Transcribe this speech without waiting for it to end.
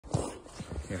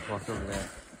Here, walk over there.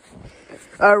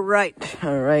 All right. First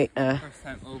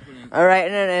time opening. All right,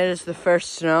 and then it is the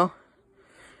first snow.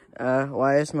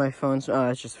 Why is my phone? Oh,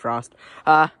 it's just frost.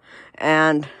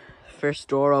 And first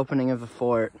door opening of the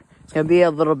fort. It's gonna be a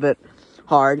little bit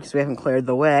hard because we haven't cleared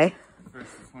the way.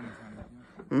 First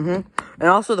 2022. And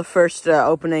also the first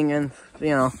opening in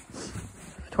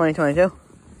 2022.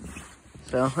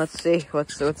 So let's see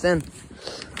what's in.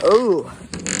 Oh,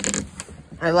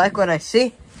 I like what I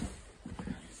see.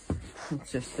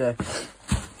 It's just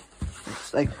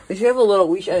it's like we should have a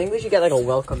little. I think we should get like a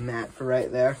welcome mat for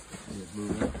right there.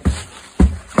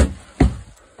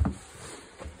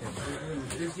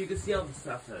 You can see all the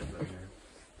stuff that is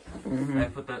in here. I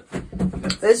put that.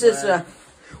 This is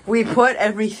we put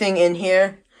everything in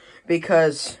here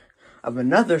because of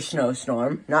another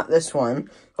snowstorm. Not this one,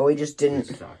 but we just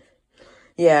didn't.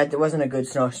 Yeah, it wasn't a good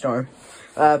snowstorm.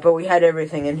 But we had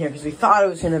everything in here because we thought it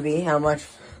was going to be how much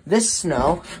this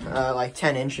snow, like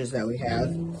 10 inches that we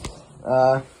had.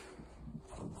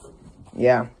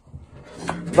 Yeah.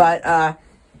 But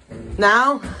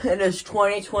now it is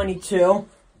 2022.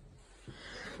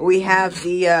 We have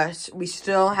we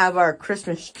still have our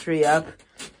Christmas tree up,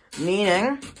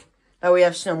 meaning that we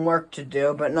have some work to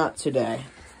do, but not today.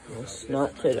 Yes,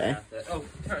 not today. Oh,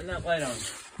 turn that light on.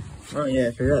 Oh yeah,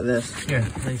 I forgot this. Here,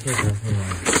 let me take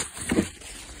this.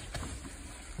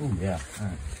 Oh yeah.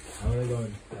 Alright. How are they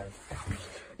going?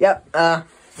 Yep. I'm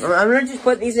gonna just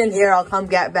put these in here. I'll come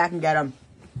back and get them.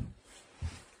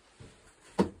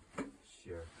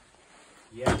 Sure.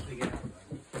 Yeah. To get out.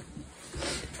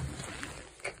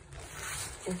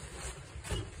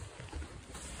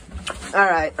 All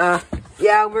right.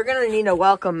 Yeah, we're gonna need a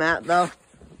welcome mat though.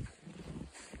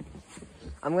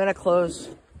 I'm gonna close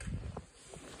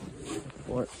the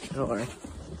fort door.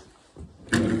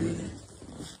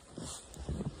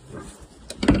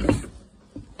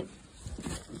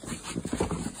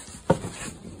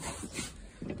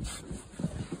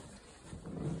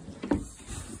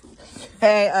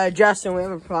 Hey, Justin, we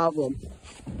have a problem.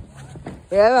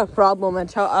 We have a problem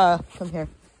and come here.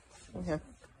 Come here.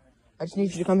 I just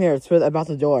need you to come here. It's about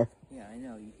the door. Yeah, I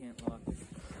know. You can't lock it.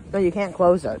 No, you can't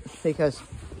close it because...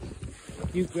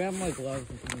 You grab my gloves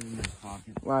and put them in your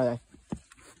pocket. Where are they? I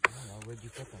don't know. Where'd you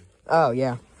put them? Oh,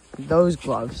 yeah. Those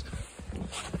gloves.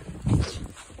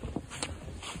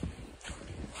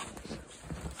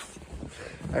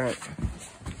 All right.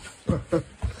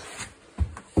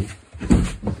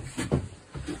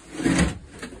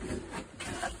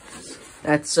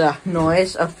 That's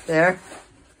noise up there.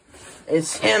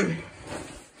 It's him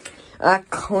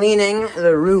cleaning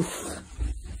the roof.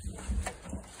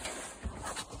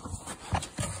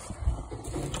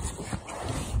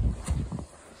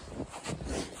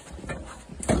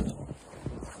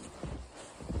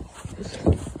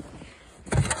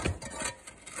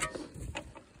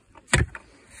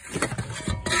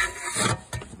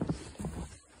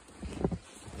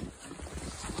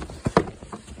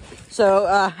 So,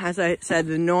 as I said,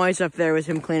 the noise up there was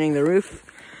him cleaning the roof.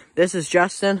 This is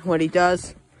Justin. What he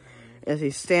does is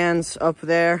he stands up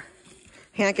there,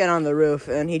 can't get on the roof,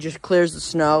 and he just clears the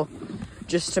snow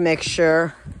just to make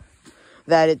sure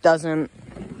that it doesn't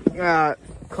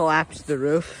collapse the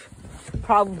roof.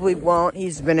 Probably won't.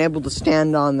 He's been able to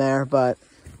stand on there, but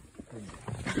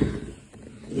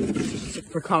it's a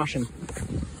precaution.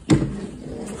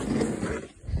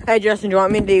 Hey, Justin, do you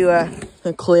want me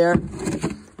to clear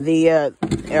the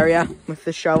area with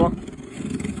the shovel?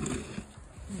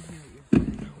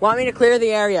 Want me to clear the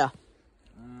area?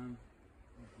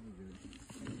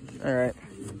 All right.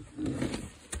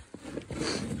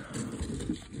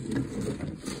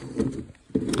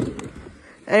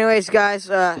 Anyways, guys,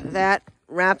 that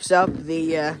wraps up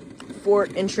the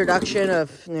fort introduction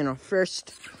of,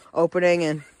 first opening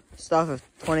and stuff of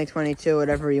 2022,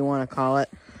 whatever you want to call it.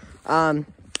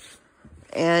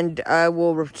 And I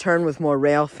will return with more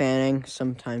rail fanning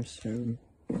sometime soon.